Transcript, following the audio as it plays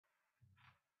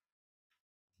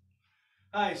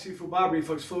Hi, Seafood Bob,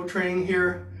 Reflex Flow Training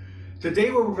here.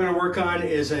 Today what we're going to work on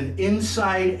is an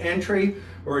inside entry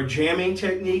or a jamming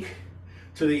technique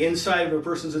to the inside of a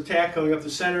person's attack coming up the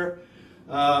center.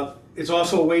 It's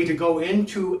also a way to go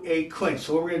into a clinch.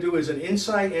 So what we're going to do is an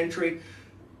inside entry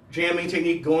jamming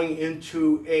technique going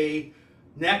into a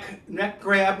neck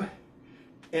grab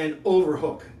and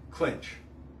overhook clinch.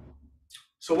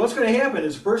 So what's going to happen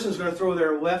is the person is going to throw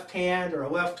their left hand or a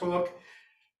left hook,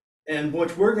 and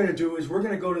what we're going to do is we're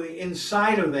going to go to the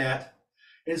inside of that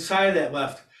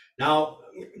left. Now,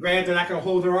 granted, they're not going to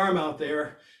hold their arm out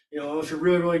there, unless you're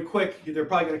really, really quick. They're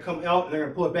probably going to come out and they're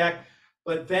going to pull it back,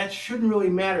 but that shouldn't really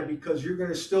matter because you're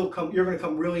going to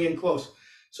come really in close.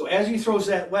 So as he throws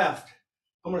that left,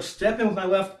 I'm going to step in with my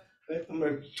left. I'm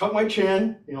going to tuck my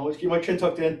chin, always keep my chin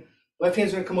tucked in. Left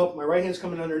hand's going to come up, my right hand's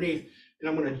coming underneath, and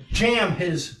I'm going to jam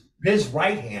his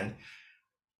right hand.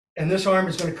 And this arm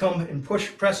is going to come and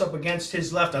press up against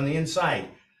his left on the inside,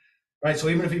 right? So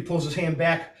even if he pulls his hand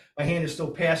back, my hand is still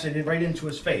passing it right into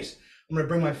his face. I'm going to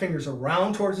bring my fingers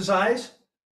around towards his eyes.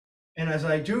 And as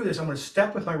I do this, I'm going to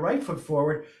step with my right foot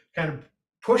forward, kind of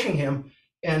pushing him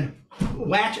and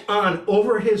latch on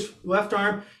over his left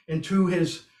arm into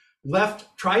his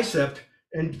left tricep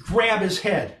and grab his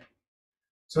head.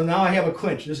 So now I have a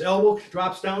clinch. This elbow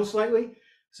drops down slightly.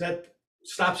 So that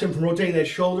stops him from rotating that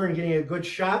shoulder and getting a good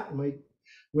shot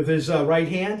with his right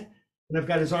hand. And I've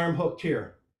got his arm hooked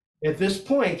here. At this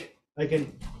point, I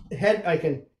can headbutt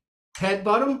him,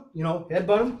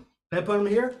 headbutt him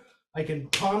here. I can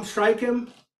palm strike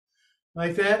him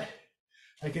like that.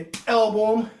 I can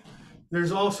elbow him.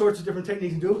 There's all sorts of different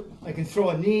techniques to do. I can throw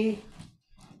a knee.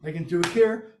 I can do it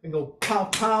here and go pow,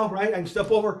 pow, right? I can step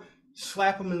over,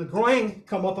 slap him in the groin,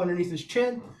 come up underneath his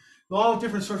chin. All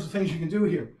different sorts of things you can do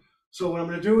here. So what I'm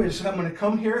going to do is I'm going to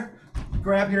come here,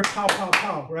 grab here, pow, pow,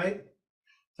 pow, right?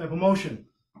 Type of motion.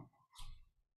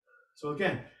 So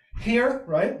again, here,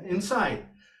 right, inside.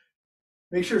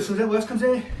 Make sure as soon as that left comes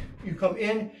in, you come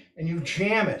in and you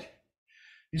jam it.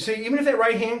 You see, even if that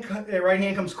right hand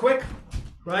comes quick,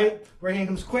 right? Right hand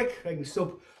comes quick, I can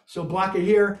still block it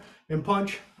here and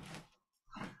punch.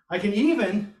 I can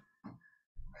even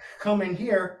come in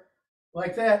here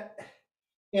like that,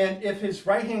 and if his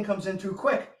right hand comes in too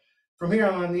quick, from here,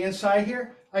 I'm on the inside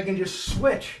here, I can just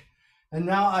switch. And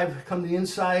now I've come to the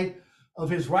inside of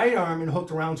his right arm and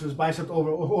hooked around to his bicep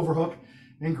overhook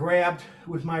and grabbed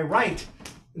with my right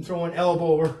and throw an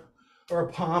elbow or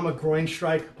a palm, a groin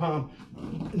strike, palm,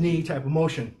 knee type of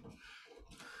motion.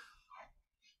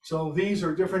 So these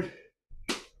are different,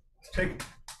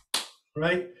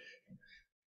 right?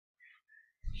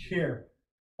 Here,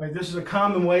 right? This is a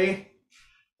common way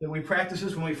that we practice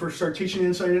this when we first start teaching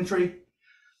inside entry.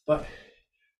 But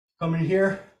come in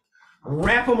here,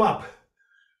 wrap him up,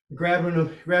 grabbing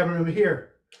him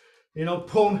here,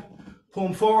 pull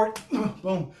him forward,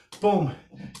 boom, boom,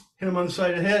 hit him on the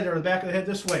side of the head or the back of the head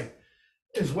this way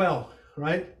as well,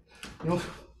 right?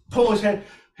 Pull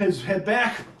his head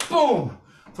back, boom,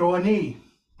 throw a knee.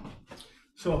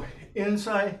 So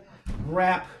inside,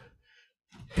 wrap,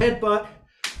 headbutt,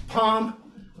 palm,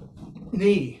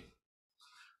 knee.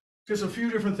 Just a few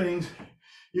different things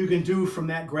you can do from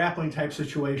that grappling type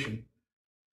situation.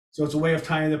 So it's a way of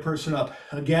tying the person up.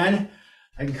 Again,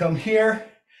 I can come here,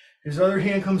 his other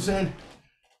hand comes in,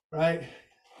 right?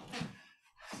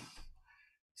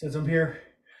 Since I'm here,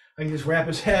 I can just wrap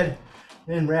his head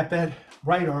and wrap that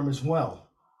right arm as well.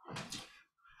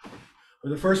 For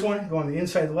the first one, go on the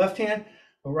inside of the left hand,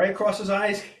 go right across his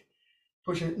eyes,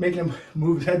 pushing, making him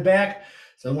move his head back.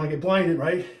 So I don't want to get blinded,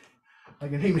 right? I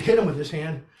can even hit him with this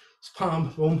hand, his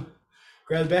palm, boom.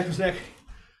 Grab the back of his neck,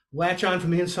 latch on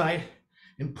from the inside,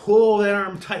 and pull that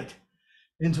arm tight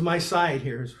into my side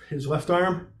here. His left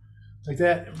arm, like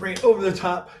that, and bring it over the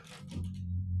top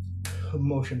of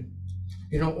motion.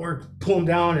 Or pull him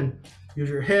down and use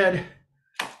your head,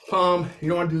 palm. You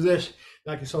don't want to do this,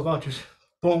 knock yourself out, just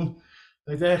boom,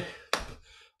 like that.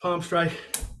 Palm strike,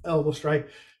 elbow strike,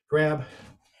 grab,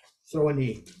 throw a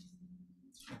knee.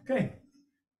 Okay.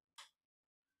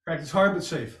 Practice hard but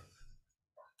safe.